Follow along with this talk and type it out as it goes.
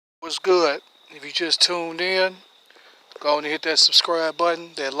what's good? If you just tuned in, go on and hit that subscribe button,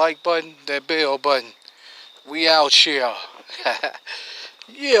 that like button, that bell button. We out here.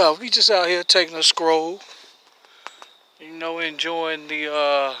 Yeah, we just out here taking a scroll. You know, enjoying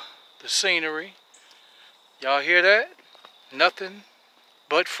the scenery. Y'all hear that? Nothing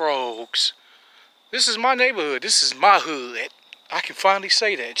but frogs. This is my neighborhood. This is my hood. I can finally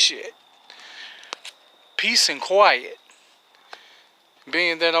say that shit. Peace and quiet.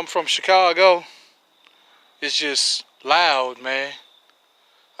 Being that I'm from Chicago, it's just loud, man.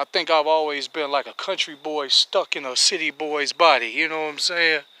 I think I've always been like a country boy stuck in a city boy's body. You know what I'm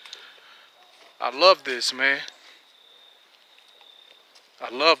saying? I love this, man. I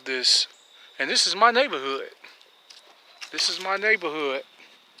love this. And this is my neighborhood. This is my neighborhood.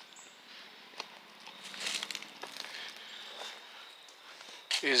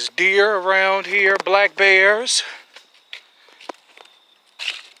 There's deer around here, black bears.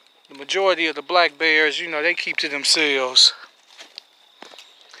 The majority of the black bears, you know, they keep to themselves.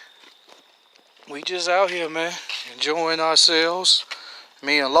 We just out here, man, enjoying ourselves.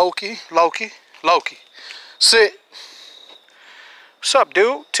 Me and Loki. Sit. What's up,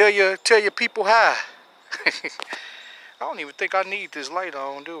 dude? Tell your people hi. I don't even think I need this light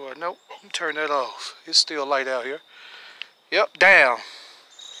on, do I? Nope. Let me turn that off. It's still light out here. Yep, down.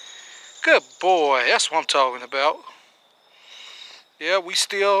 Good boy. That's what I'm talking about. Yeah, we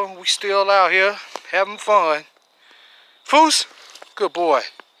still out here having fun. Foos, good boy.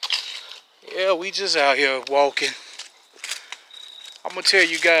 Yeah, we just out here walking. I'm gonna tell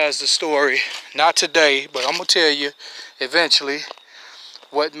you guys the story, not today, but I'm gonna tell you eventually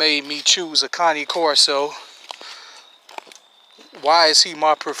what made me choose a Cane Corso. Why is he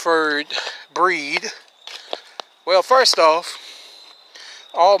my preferred breed? Well, first off,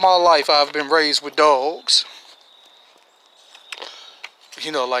 all my life I've been raised with dogs.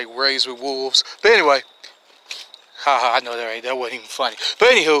 You know, like raised with wolves. But anyway, haha, I know that wasn't even funny. But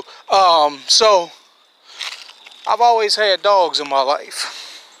anywho, so I've always had dogs in my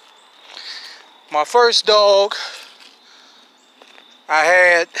life. My first dog I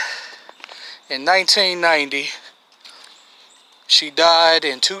had in 1990. She died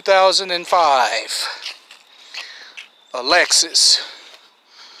in 2005. Alexis,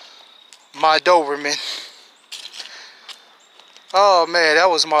 my Doberman. Oh man, that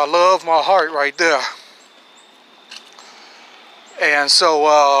was my love, my heart right there. And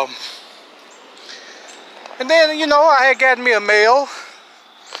so, and then, you know, I had gotten me a male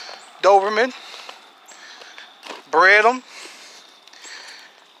Doberman, bred them.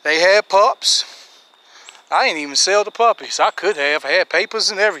 They had pups. I didn't even sell the puppies. I could have. I had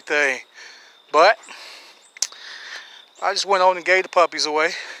papers and everything. But I just went on and gave the puppies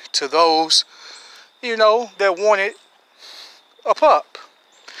away to those, you know, that wanted a pup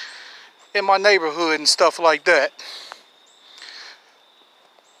in my neighborhood and stuff like that.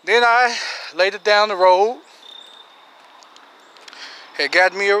 Then I laid it down the road. Had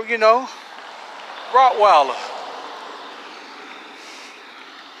got me a, you know, Rottweiler.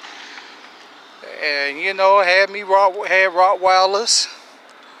 And, you know, had Rottweilers.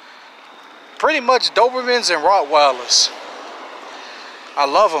 Pretty much Dobermans and Rottweilers. I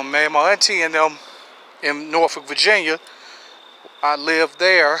love them, man. My auntie and them in Norfolk, Virginia. I lived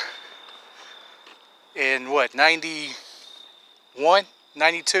there in, what, 91,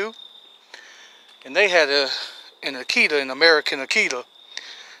 92? And they had an Akita, an American Akita.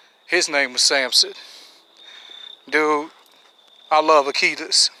 His name was Samson. Dude, I love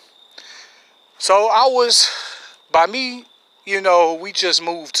Akitas. So I was, by me, you know, we just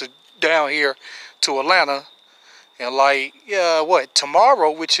moved down here to Atlanta. And like, yeah, what, tomorrow,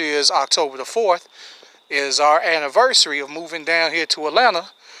 which is October the 4th, is our anniversary of moving down here to Atlanta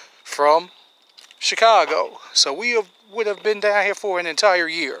from Chicago. So we would have been down here for an entire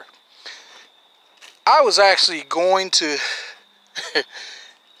year. I was actually going to,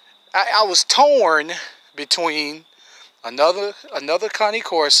 I was torn between another Cane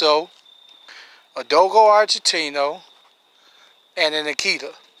Corso, a Dogo Argentino, and an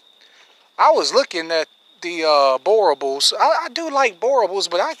Akita. I was looking at the Borables. I do like Borables,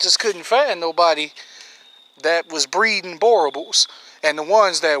 but I just couldn't find nobody that was breeding Borables. And the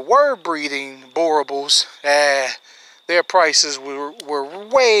ones that were breeding Borables, their prices were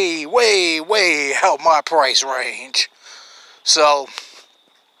way, way, way out my price range. So,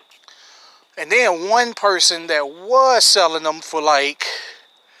 and then one person that was selling them for like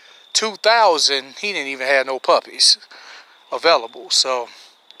 $2,000, he didn't even have no puppies available. So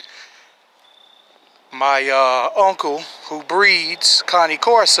my uncle, who breeds Cane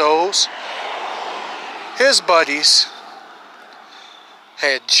Corsos, his buddies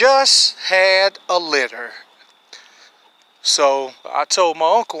had just had a litter. So I told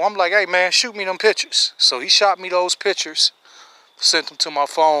my uncle, I'm like, hey man, shoot me them pictures. So he shot me those pictures, sent them to my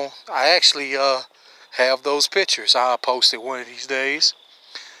phone. I actually have those pictures. I'll post it one of these days.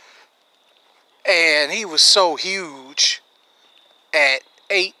 And he was so huge at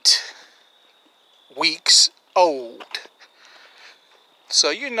 8 weeks old.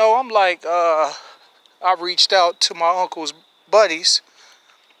 So, you know, I'm like, I reached out to my uncle's buddies,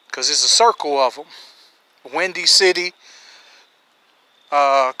 because it's a circle of them. Windy City,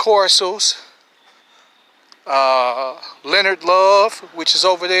 Corsals, Leonard Love, which is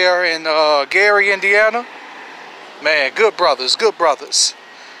over there in Gary, Indiana. Man, good brothers, good brothers.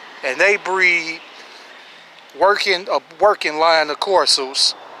 And they breed a working line of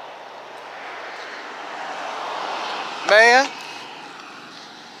Corsals. Man,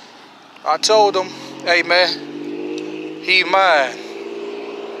 I told them, hey man, he mine.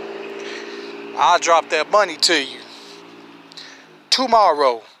 I'll drop that money to you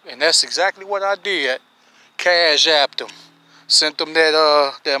tomorrow. And that's exactly what I did. Cash apped him. Sent him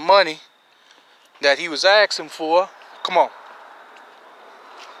that money that he was asking for. Come on.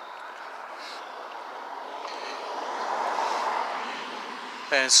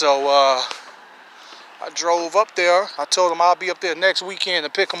 And so I drove up there. I told him I'll be up there next weekend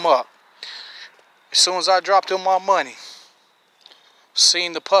to pick him up. As soon as I dropped him my money,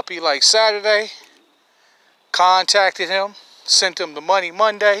 seen the puppy like Saturday, contacted him, sent him the money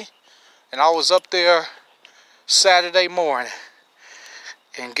Monday, and I was up there Saturday morning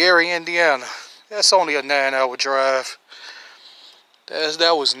in Gary, Indiana. That's only a 9-hour drive.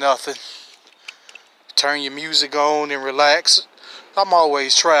 That was nothing. Turn your music on and relax. I'm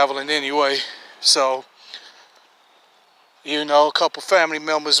always traveling anyway, so, you know, a couple family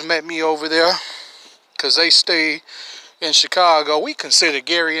members met me over there because they stay in Chicago. We consider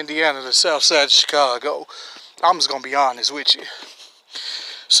Gary, Indiana, the south side of Chicago. I'm just going to be honest with you.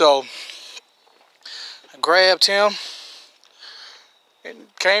 So, I grabbed him and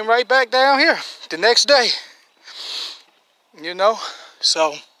came right back down here the next day. You know,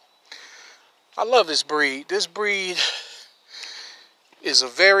 so I love this breed. This breed is a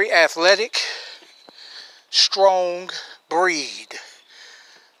very athletic, strong breed.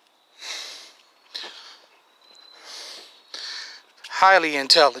 Highly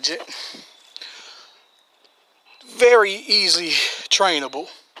intelligent. Very easily trainable.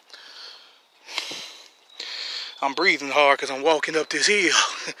 I'm breathing hard because I'm walking up this hill.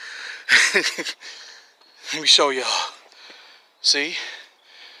 Let me show y'all. See?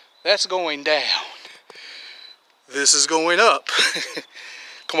 That's going down. This is going up.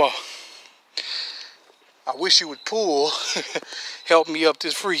 Come on. I wish you would pull. Help me up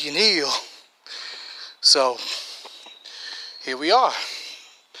this freaking hill. So, here we are.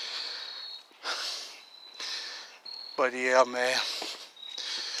 But yeah, man.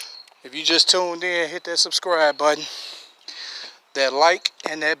 If you just tuned in, hit that subscribe button, that like,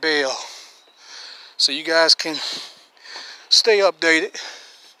 and that bell, so you guys can stay updated.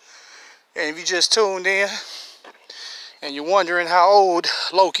 And if you just tuned in and you're wondering how old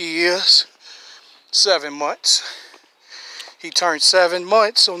Loki is, 7 months. He turned 7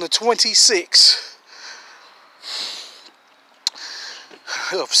 months on the 26th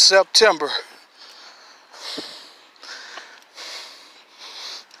of September.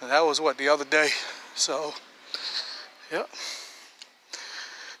 And that was what, the other day. So, yep.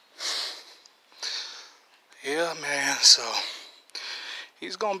 Yeah, man, so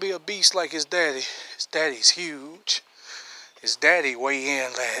he's gonna be a beast like his daddy. His daddy's huge. His daddy weigh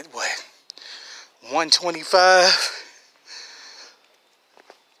in at what, 125?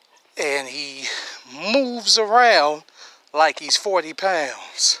 And he moves around like he's 40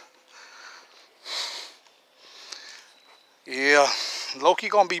 pounds. Yeah, Loki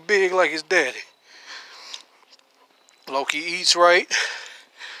gonna be big like his daddy. Loki eats right.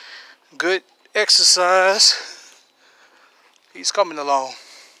 Good exercise. He's coming along.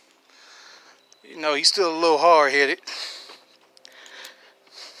 You know, he's still a little hard-headed.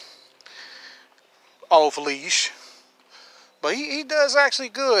 Off leash. But he does actually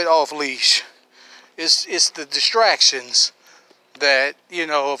good off leash. It's the distractions that, you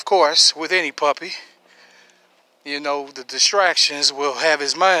know, of course, with any puppy, you know, the distractions will have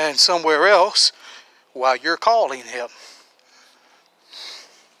his mind somewhere else while you're calling him.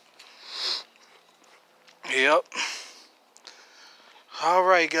 Yep.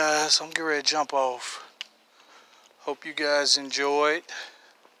 Alright guys, I'm getting ready to jump off. Hope you guys enjoyed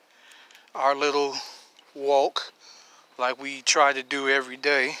our little walk like we try to do every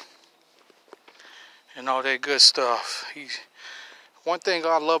day and all that good stuff. One thing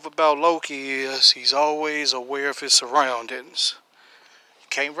I love about Loki is he's always aware of his surroundings. You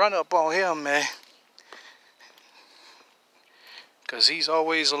can't run up on him, man. Because he's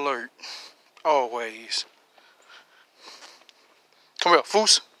always alert. Always. Come here,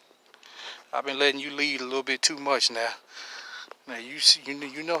 Foos. I've been letting you lead a little bit too much now. Now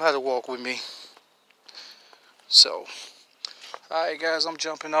you know how to walk with me. So, alright guys, I'm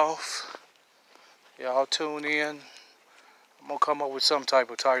jumping off. Y'all tune in. I'm gonna come up with some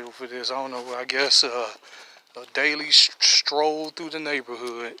type of title for this. I don't know, I guess a daily stroll through the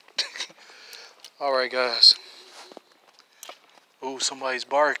neighborhood. Alright guys. Ooh, somebody's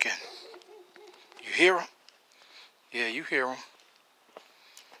barking. You hear him? Yeah, you hear him.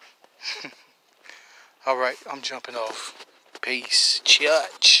 Alright, I'm jumping off. Peace.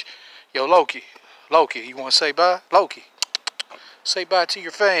 Church. Yo, Loki. Loki, you want to say bye? Loki. Say bye to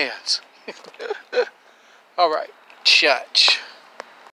your fans. Alright. Church.